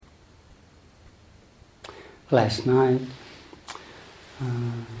last night,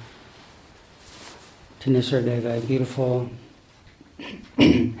 Kittisaro gave a beautiful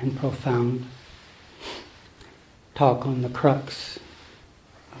and profound talk on the crux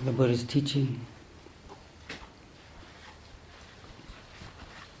of the Buddha's teaching.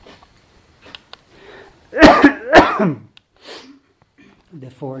 The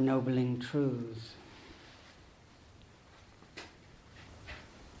Four Ennobling Truths.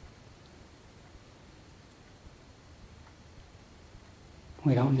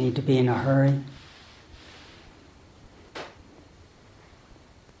 We don't need to be in a hurry.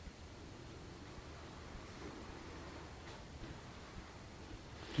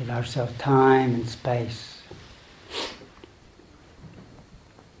 Give ourselves time and space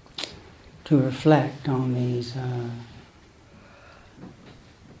to reflect on these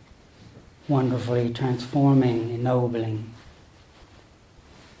wonderfully transforming, ennobling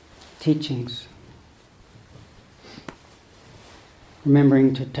teachings.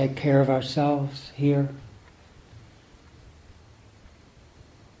 Remembering to take care of ourselves here.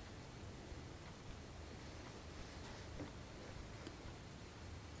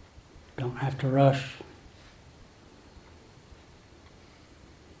 Don't have to rush.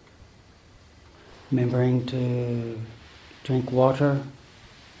 Remembering to drink water.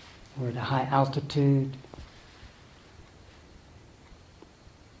 We're at a high altitude.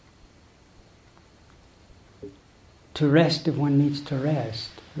 To rest if one needs to rest.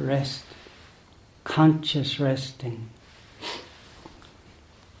 Rest. Conscious resting.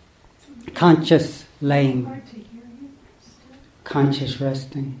 Conscious laying. Conscious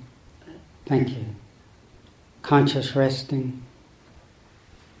resting. Thank you. Conscious resting.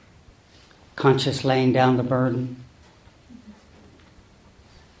 Conscious laying down the burden.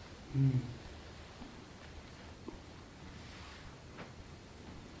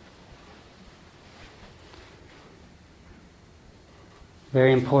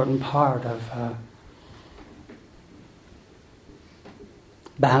 Very important part of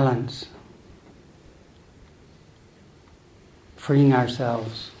balance. Freeing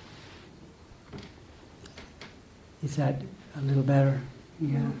ourselves. Is that a little better?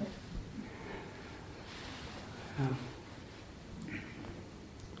 Yeah.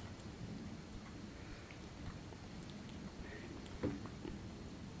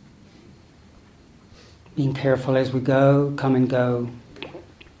 Being careful as we go, come and go.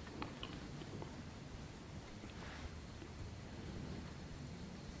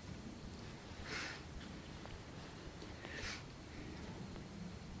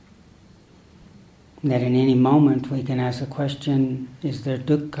 That in any moment we can ask the question, is there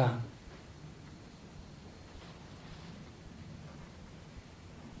dukkha?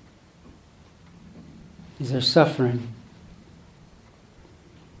 Is there suffering?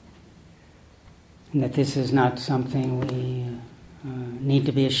 And that this is not something we need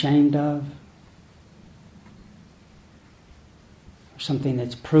to be ashamed of, or something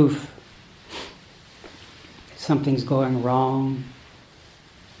that's proof that something's going wrong.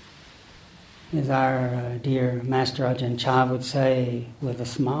 As our dear Master Ajahn Chah would say with a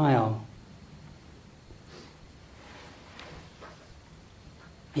smile,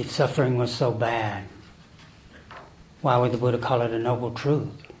 if suffering was so bad, why would the Buddha call it a noble truth?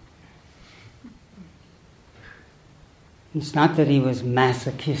 It's not that he was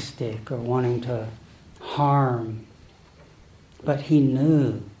masochistic or wanting to harm, but he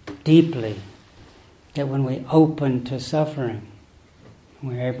knew deeply that when we open to suffering,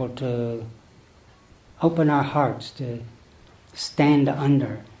 we're able to open our hearts to stand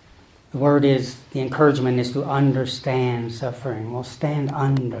under. The word is, the encouragement is to understand suffering. We'll stand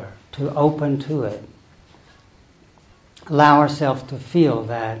under, to open to it. Allow ourselves to feel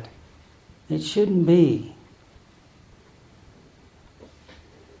that it shouldn't be.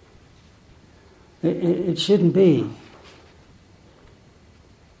 It shouldn't be.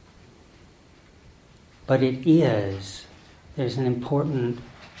 But it is. There's an important,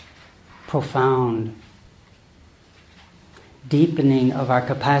 profound deepening of our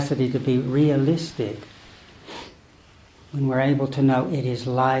capacity to be realistic when we're able to know it is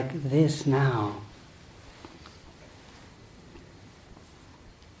like this now.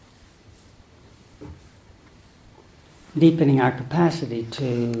 Deepening our capacity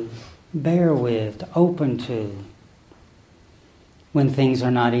to bear with, to open to, when things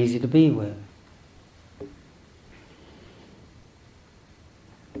are not easy to be with.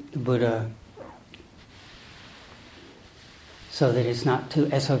 The Buddha, so that it's not too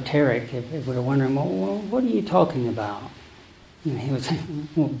esoteric, if we're wondering, well, what are you talking about? You know, he would say,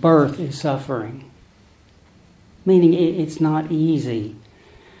 well, birth is suffering. Meaning it's not easy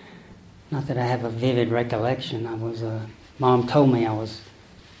Not that I have a vivid recollection. Mom told me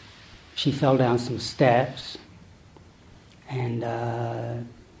she fell down some steps, and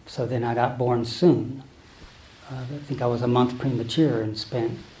so then I got born soon. I think I was a month premature and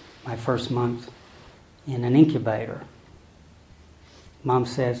spent my first month in an incubator. Mom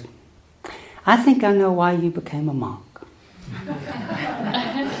says, "I think I know why you became a monk."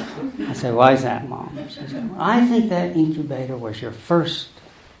 I said, "Why is that, Mom?" She said, "I think that incubator was your first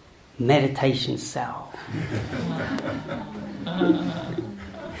meditation cell."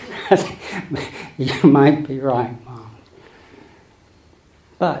 I said, "You might be right, Mom."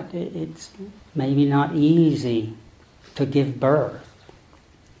 But it's maybe not easy to give birth,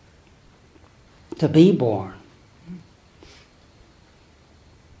 to be born.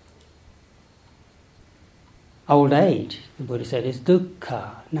 Old age, the Buddha said, is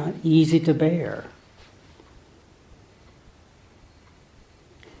dukkha, not easy to bear.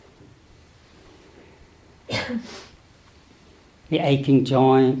 The aching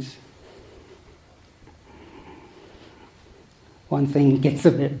joints. One thing gets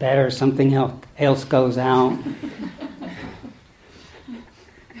a bit better, something else goes out.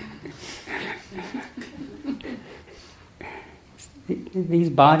 These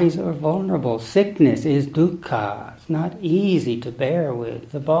bodies are vulnerable. Sickness is dukkha. It's not easy to bear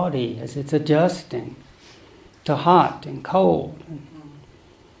with the body as it's adjusting to hot and cold.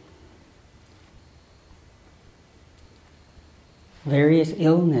 Various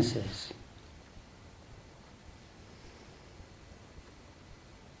illnesses.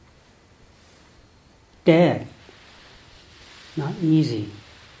 Death. Not easy.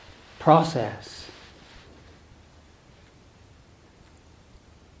 Process.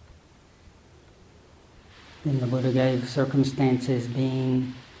 Then the Buddha gave circumstances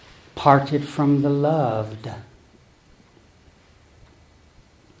being parted from the loved.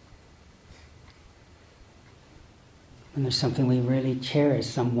 When there's something we really cherish,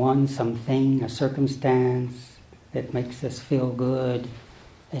 someone, something, a circumstance that makes us feel good,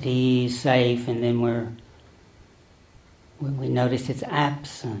 at ease, safe, and then when we notice its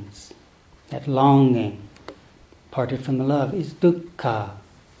absence, that longing, parted from the love, is dukkha.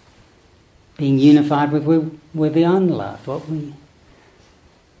 Being unified with the unloved,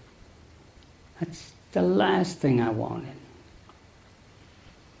 that's the last thing I wanted.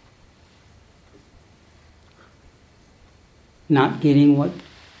 Not getting what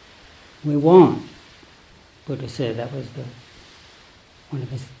we want. Buddha said that was the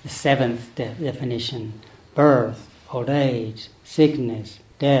seventh definition. Birth, old age, sickness,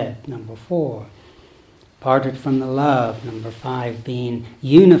 death, number 4. Parted from the love, number 5, being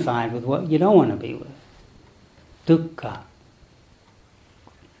unified with what you don't want to be with. Dukkha.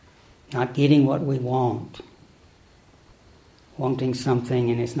 Not getting what we want. Wanting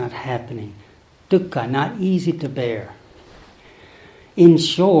something and it's not happening. Dukkha, not easy to bear. In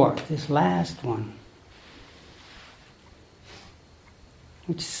short, this last one,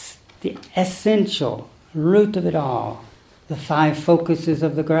 which is the essential root of it all, the 5 focuses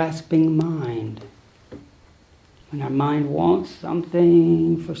of the grasping mind. When our mind wants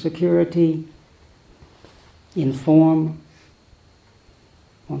something for security, in form,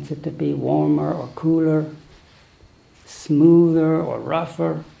 wants it to be warmer or cooler, smoother or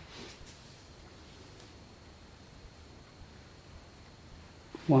rougher,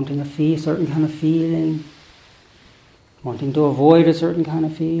 wanting a certain kind of feeling, wanting to avoid a certain kind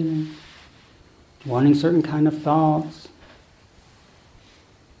of feeling, wanting certain kind of thoughts,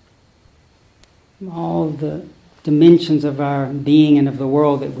 all the dimensions of our being and of the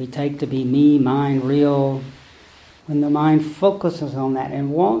world that we take to be me, mine, real. When the mind focuses on that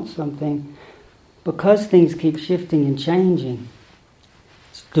and wants something, because things keep shifting and changing,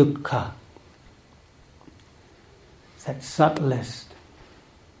 it's dukkha. It's that subtlest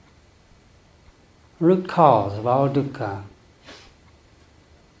root cause of all dukkha.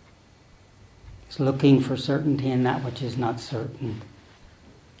 It's looking for certainty in that which is not certain.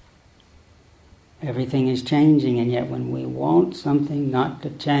 Everything is changing, and yet when we want something not to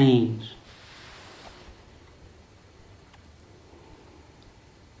change,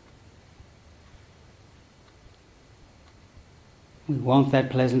 we want that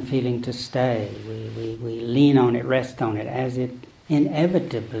pleasant feeling to stay. We lean on it, rest on it, as it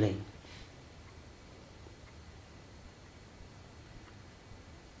inevitably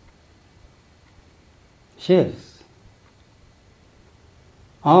shifts.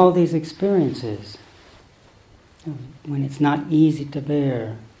 All these experiences, when it's not easy to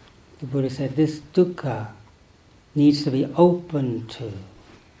bear, the Buddha said this dukkha needs to be open to.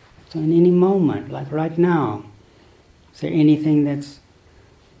 So in any moment, like right now, is there anything that's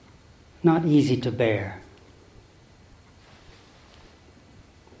not easy to bear.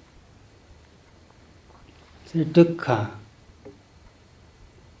 So dukkha,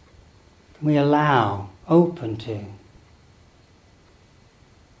 we allow, open to.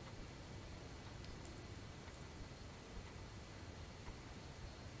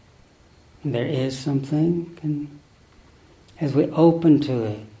 And there is something, and as we open to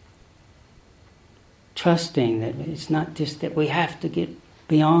it, trusting that it's not just that we have to get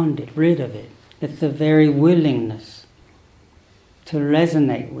beyond it, rid of it. It's the very willingness to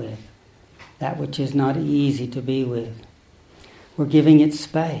resonate with that which is not easy to be with. We're giving it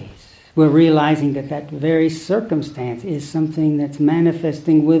space. We're realizing that that very circumstance is something that's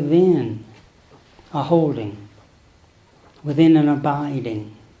manifesting within a holding, within an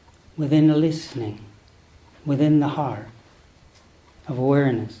abiding, within a listening, within the heart of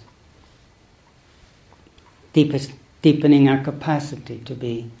awareness. Deepening our capacity to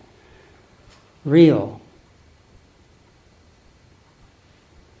be real.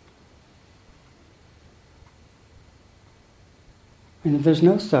 And if there's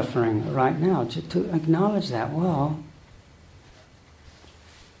no suffering right now, just to acknowledge that, well,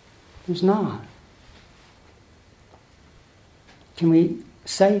 there's not. Can we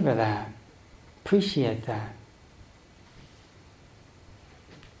savor that? Appreciate that?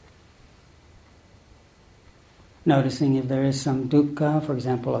 Noticing if there is some dukkha, for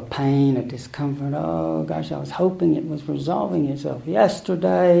example, a pain, a discomfort. Oh gosh, I was hoping it was resolving itself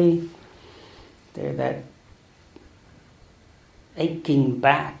yesterday. There that aching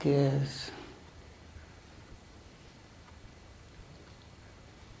back is.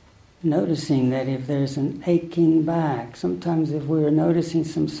 Noticing that if there's an aching back, sometimes if we're noticing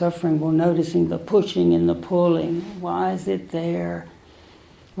some suffering, we're noticing the pushing and the pulling. Why is it there?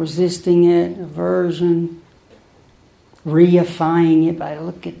 Resisting it, aversion. Reifying it by I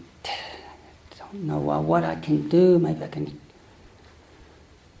don't know what I can do. Maybe I can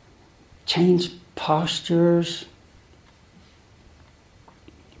change postures.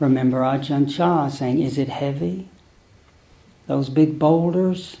 Remember Ajahn Chah saying, is it heavy? Those big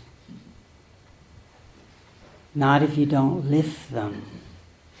boulders? Not if you don't lift them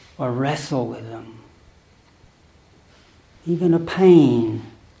or wrestle with them. Even a pain,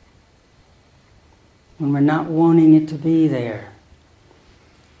 when we're not wanting it to be there.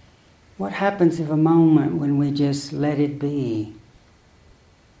 What happens if a moment when we just let it be?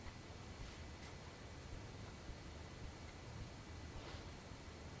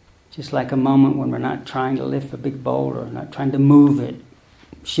 Just like a moment when we're not trying to lift a big boulder, not trying to move it,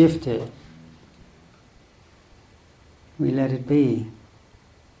 shift it. We let it be.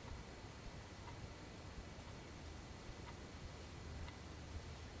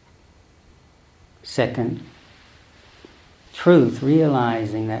 Second, truth,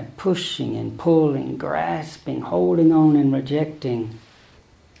 realizing that pushing and pulling, grasping, holding on and rejecting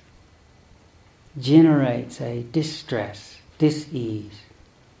generates a distress, dis-ease.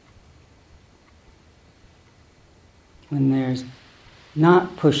 When there's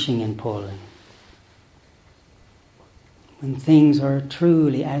not pushing and pulling, when things are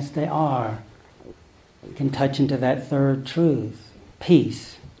truly as they are, we can touch into that third truth,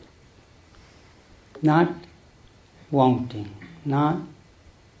 peace. Not wanting, not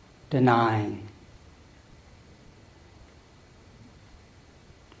denying.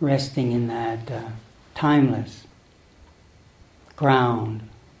 Resting in that timeless ground,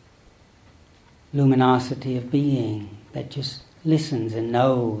 luminosity of being that just listens and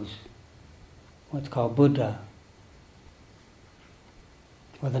knows what's called Buddha,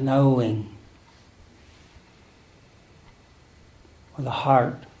 or the knowing, or the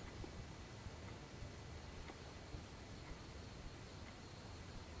heart.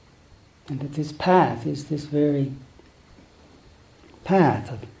 And that this path is this very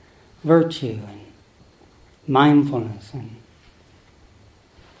path of virtue and mindfulness and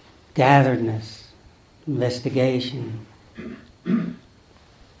gatheredness, investigation,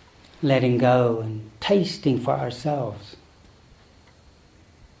 letting go and tasting for ourselves.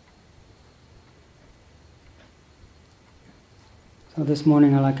 So this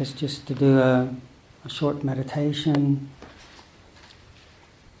morning I'd like us just to do a short meditation.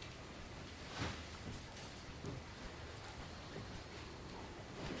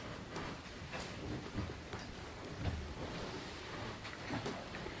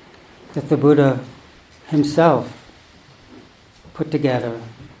 That the Buddha himself put together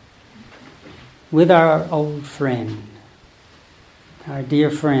with our old friend, our dear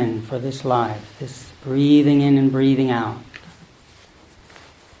friend for this life, this breathing in and breathing out.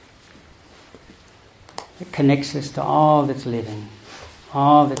 It connects us to all that's living,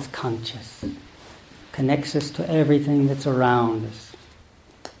 all that's conscious, connects us to everything that's around us.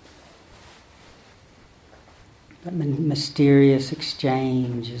 That mysterious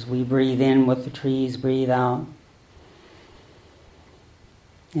exchange as we breathe in what the trees breathe out,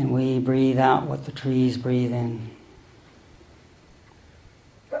 and we breathe out what the trees breathe in.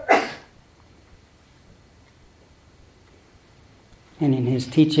 And in his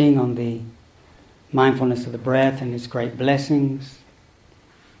teaching on the mindfulness of the breath and its great blessings,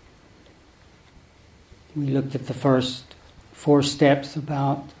 we looked at the first 4 steps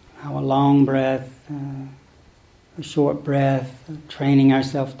about how a long breath, a short breath, training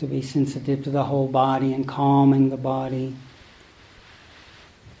ourselves to be sensitive to the whole body and calming the body,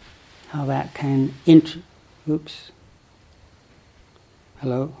 how that can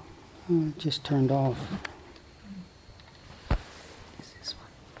Hello? It just turned off. Is this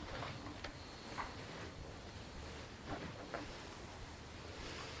one?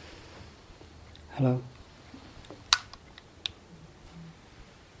 Hello?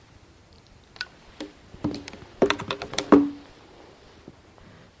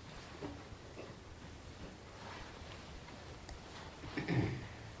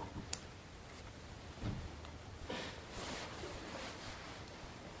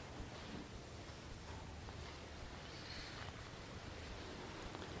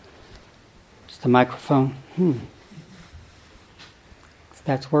 The microphone.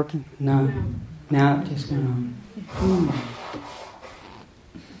 That's working? No. Now it just went on.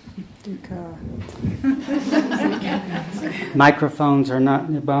 Dukkha. Microphones are not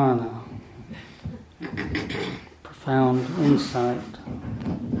nibbana. Profound insight.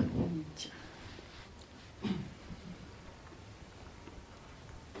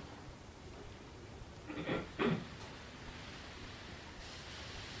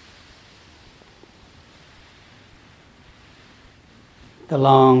 The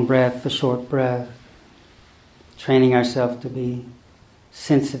long breath, the short breath, training ourselves to be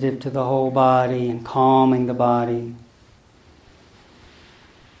sensitive to the whole body and calming the body.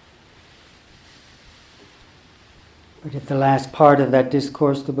 But at the last part of that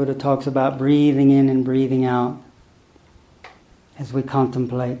discourse, the Buddha talks about breathing in and breathing out as we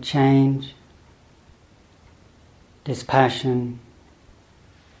contemplate change, dispassion,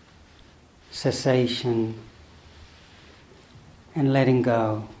 cessation, and letting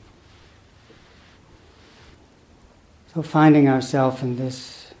go. So finding ourselves in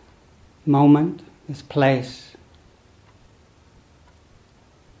this moment, this place,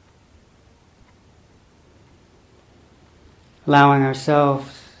 allowing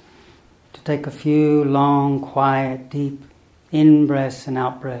ourselves to take a few long, quiet, deep in-breaths and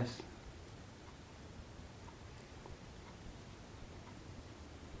out-breaths.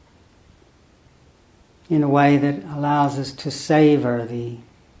 In a way that allows us to savor the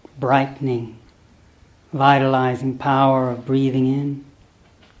brightening, vitalizing power of breathing in.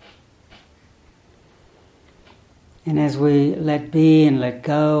 And as we let be and let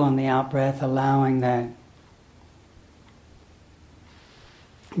go on the out-breath, allowing that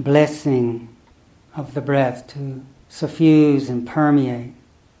blessing of the breath to suffuse and permeate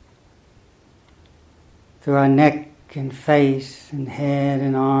through our neck and face and head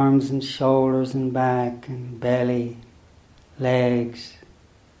and arms and shoulders and back and belly, legs.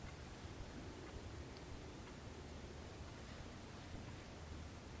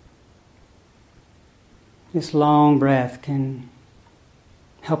 This long breath can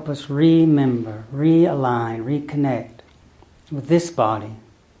help us remember, realign, reconnect with this body.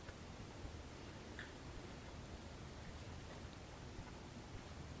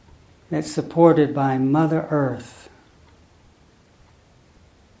 That's supported by Mother Earth.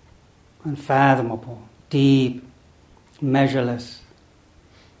 Unfathomable, deep, measureless,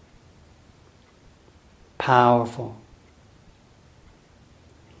 powerful.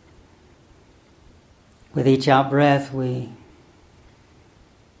 With each out-breath, we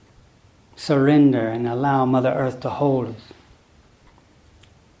surrender and allow Mother Earth to hold us.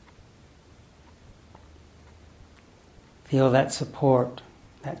 Feel that support,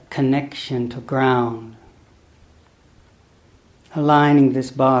 that connection to ground, aligning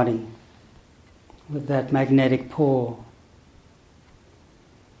this body with that magnetic pull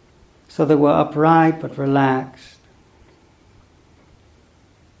so that we're upright but relaxed.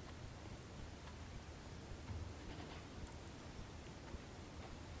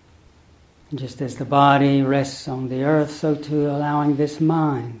 And just as the body rests on the earth, so too allowing this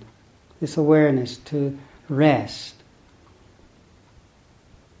mind, this awareness to rest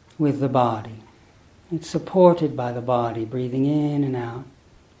with the body. It's supported by the body, breathing in and out.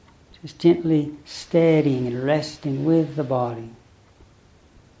 Just gently steadying and resting with the body.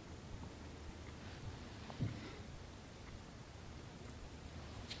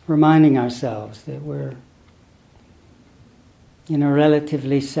 reminding ourselves that we're in a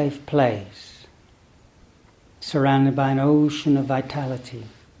relatively safe place, surrounded by an ocean of vitality,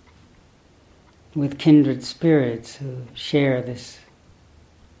 with kindred spirits who share this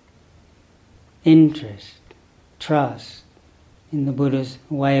interest, trust in the Buddha's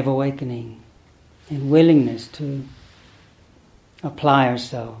way of awakening, and willingness to apply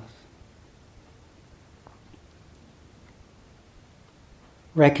ourselves.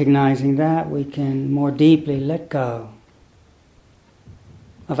 Recognizing that, we can more deeply let go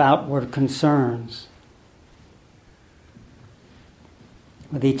of outward concerns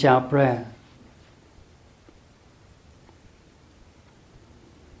with each out-breath.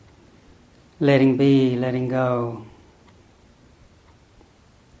 Letting be, letting go.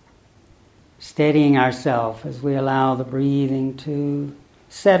 Steadying ourselves as we allow the breathing to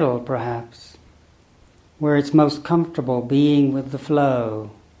settle, perhaps, where it's most comfortable, being with the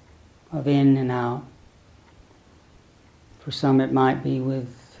flow of in and out. For some it might be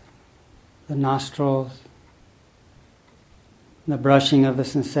with the nostrils, the brushing of the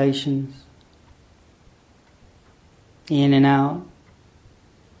sensations, in and out.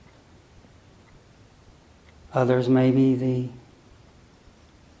 Others may be the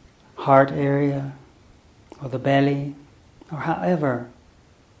heart area or the belly, or however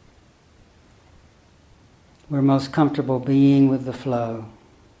we're most comfortable being with the flow.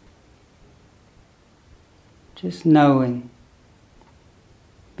 Just knowing,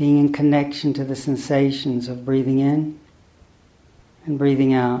 being in connection to the sensations of breathing in and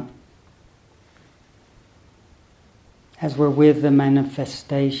breathing out, as we're with the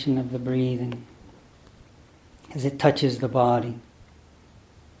manifestation of the breathing, as it touches the body.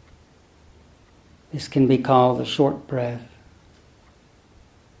 This can be called the short breath,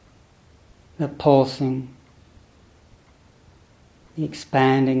 the pulsing, the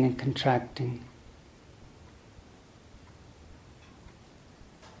expanding and contracting.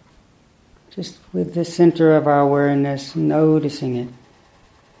 Just with the center of our awareness, noticing it,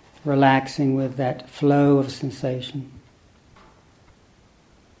 relaxing with that flow of sensation.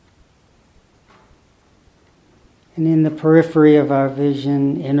 And in the periphery of our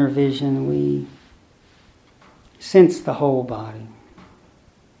vision, inner vision, we sense the whole body.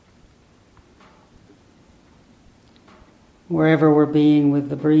 Wherever we're being with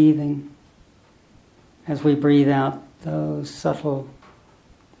the breathing, as we breathe out, those subtle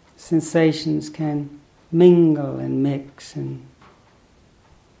sensations can mingle and mix and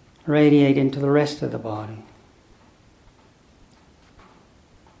radiate into the rest of the body.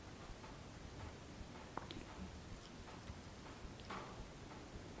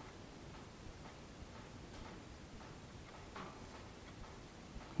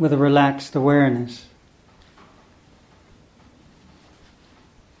 With a relaxed awareness.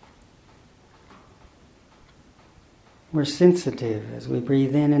 We're sensitive as we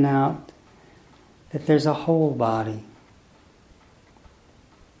breathe in and out that there's a whole body.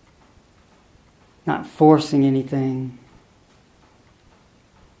 Not forcing anything,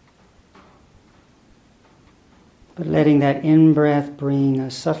 but letting that in-breath bring a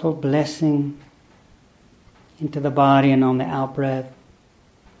subtle blessing into the body, and on the out-breath,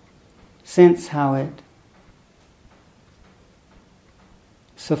 sense how it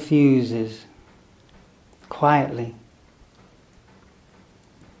suffuses quietly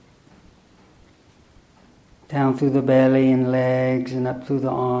down through the belly and legs and up through the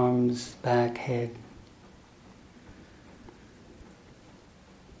arms, back, head.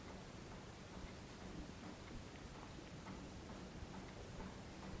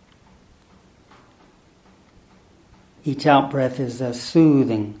 Each out-breath is a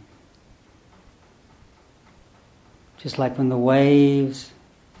soothing. Just like when the waves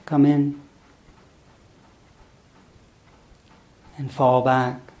come in and fall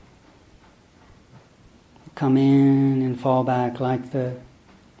back. Come in and fall back like the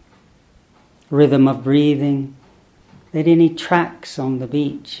rhythm of breathing. That any tracks on the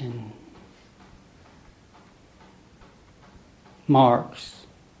beach and marks,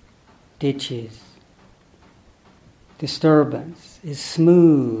 ditches, disturbance is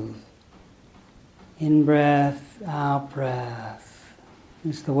smooth. In-breath, out-breath.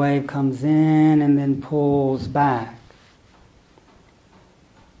 As the wave comes in and then pulls back.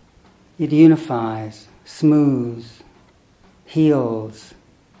 It unifies, smooths, heals.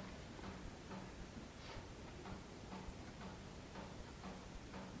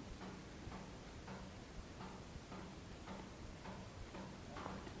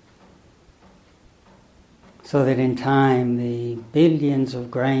 So that in time the billions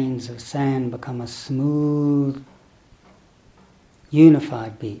of grains of sand become a smooth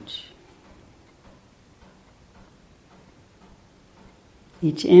unified beach.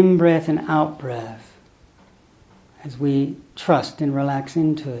 Each in-breath and out-breath, as we trust and relax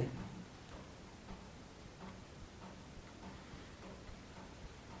into it,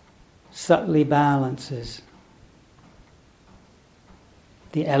 subtly balances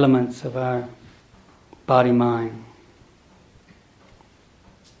the elements of our body-mind.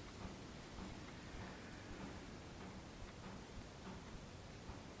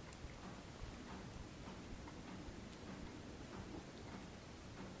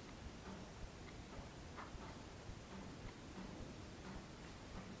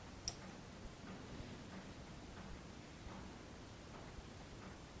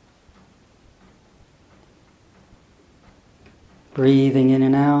 Breathing in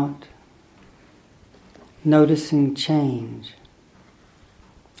and out, noticing change,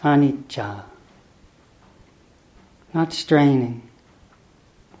 anicca, not straining.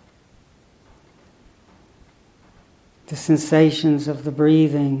 The sensations of the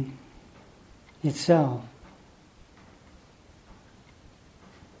breathing itself,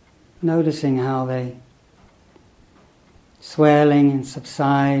 noticing how they swelling and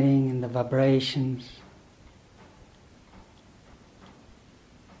subsiding and the vibrations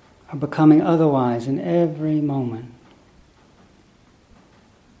are becoming otherwise in every moment.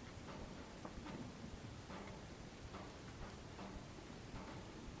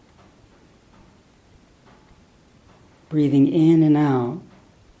 Breathing in and out,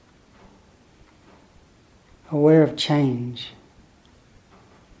 aware of change,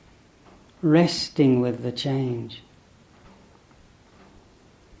 resting with the change.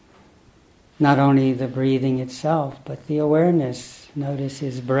 Not only the breathing itself, but the awareness, notice,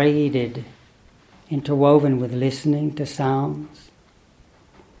 is braided, interwoven with listening to sounds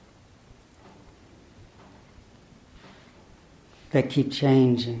that keep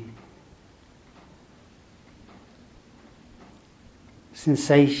changing.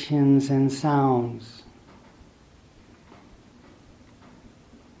 Sensations and sounds,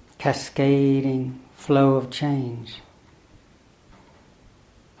 cascading flow of change.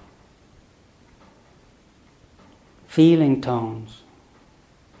 Feeling tones,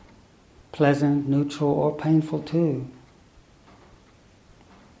 pleasant, neutral, or painful too.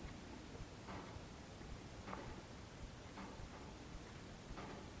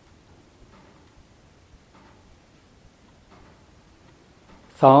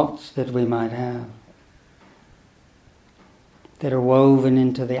 Thoughts that we might have that are woven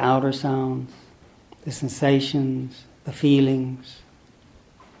into the outer sounds, the sensations, the feelings.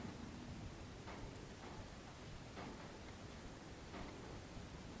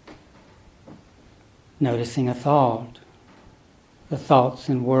 Noticing a thought, the thoughts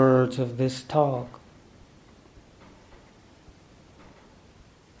and words of this talk.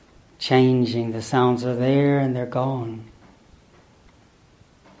 Changing, the sounds are there and they're gone.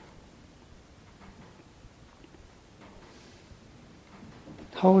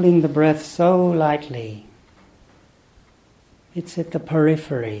 Holding the breath so lightly, it's at the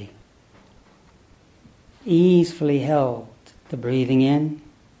periphery, easily held, the breathing in,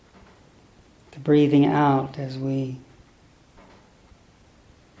 the breathing out as we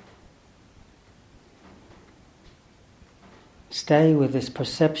stay with this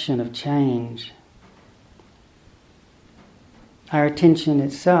perception of change. Our attention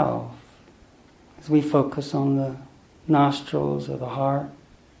itself, as we focus on the nostrils or the heart,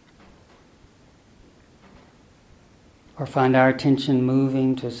 or find our attention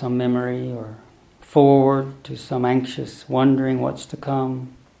moving to some memory or forward to some anxious wondering what's to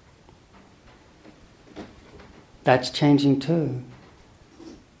come. That's changing too.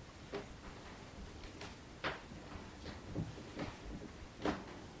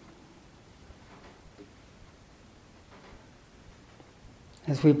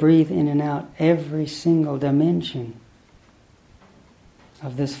 As we breathe in and out, every single dimension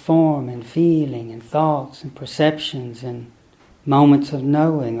of this form and feeling and thoughts and perceptions and moments of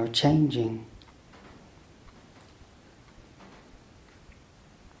knowing are changing.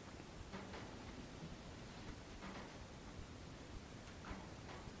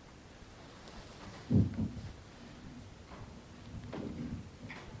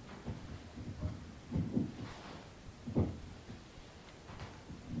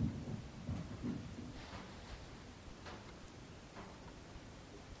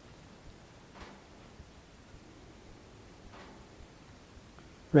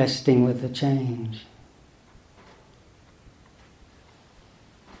 Resting with the change.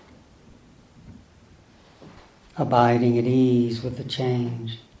 Abiding at ease with the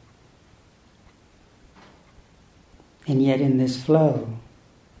change. And yet in this flow,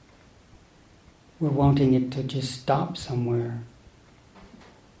 we're wanting it to just stop somewhere,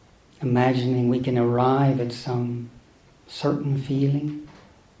 imagining we can arrive at some certain feeling.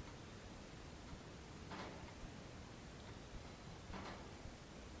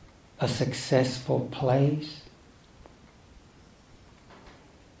 A successful place.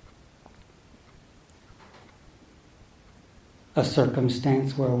 A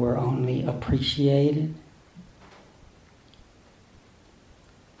circumstance where we're only appreciated.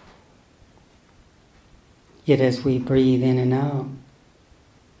 Yet as we breathe in and out,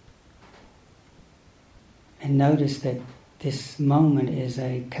 and notice that this moment is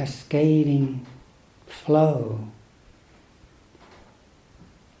a cascading flow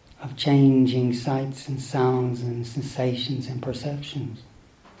of changing sights and sounds and sensations and perceptions.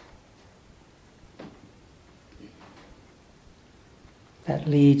 That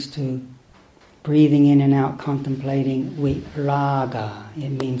leads to breathing in and out, contemplating viraga. It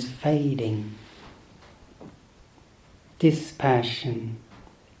means fading. Dispassion.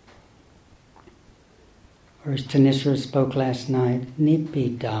 Or as Kittisaro spoke last night,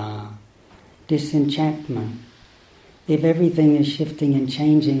 nibbida. Disenchantment. If everything is shifting and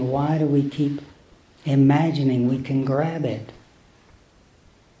changing, why do we keep imagining we can grab it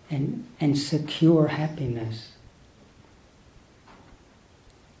and secure happiness?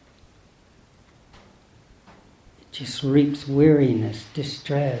 It just reaps weariness,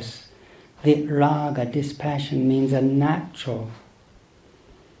 distress. Viraga, dispassion, means a natural.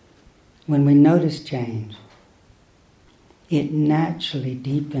 When we notice change, it naturally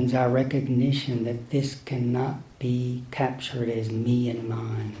deepens our recognition that this cannot be captured as me and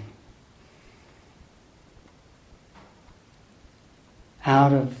mine.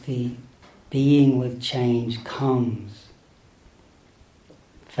 Out of the being with change comes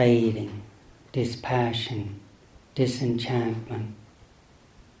fading, dispassion, disenchantment.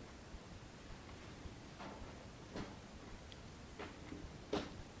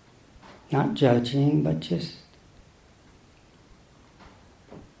 Not judging, but just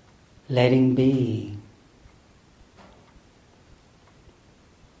letting be.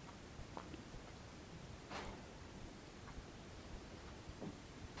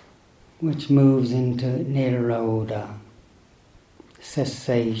 Which moves into nirodha,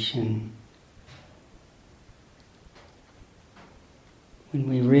 cessation. When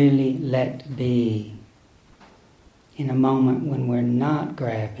we really let be in a moment when we're not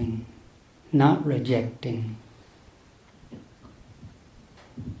grabbing, not rejecting.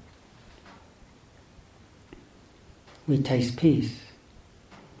 We taste peace.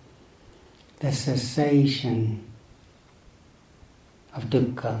 The cessation of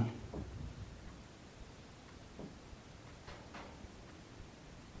dukkha.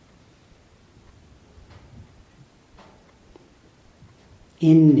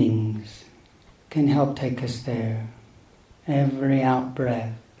 Endings can help take us there. Every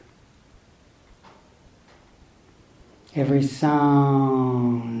out-breath, every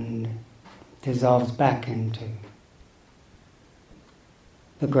sound dissolves back into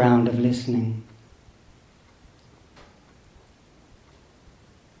the ground of listening.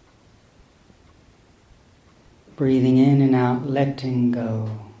 Breathing in and out, letting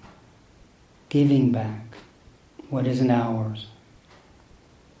go, giving back what isn't ours.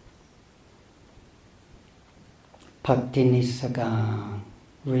 Patinisaga,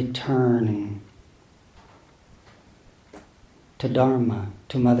 returning to Dharma,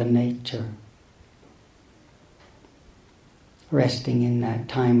 to Mother Nature, resting in that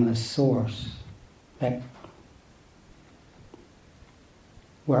timeless source, that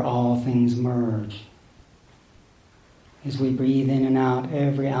where all things merge. As we breathe in and out,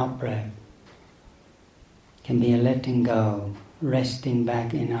 every out-breath can be a letting go, resting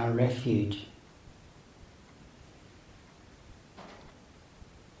back in our refuge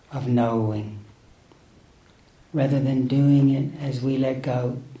of knowing, rather than doing it as we let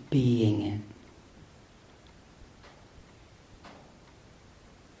go, being it.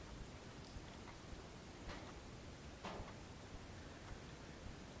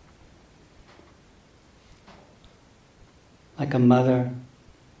 Like a mother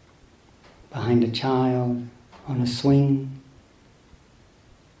behind a child on a swing.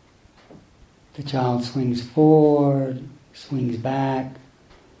 The child swings forward, swings back.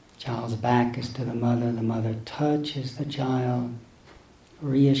 Child's back is to the mother touches the child,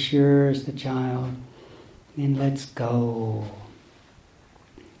 reassures the child, and lets go.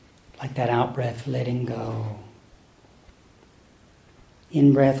 Like that out-breath, letting go.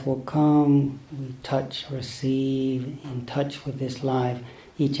 In-breath will come, we touch, receive, in touch with this life.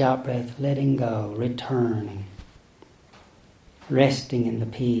 Each out-breath, letting go, returning. resting in the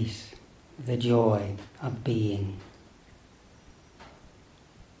peace, the joy of being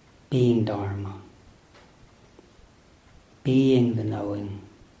Dharma, being the knowing,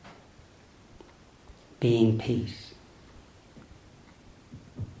 being peace.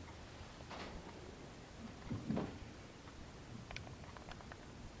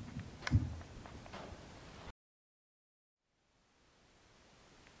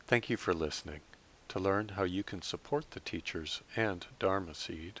 Thank you for listening. To learn how you can support the teachers and Dharma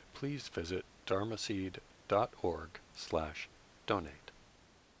Seed, please visit dharmaseed.org/donate.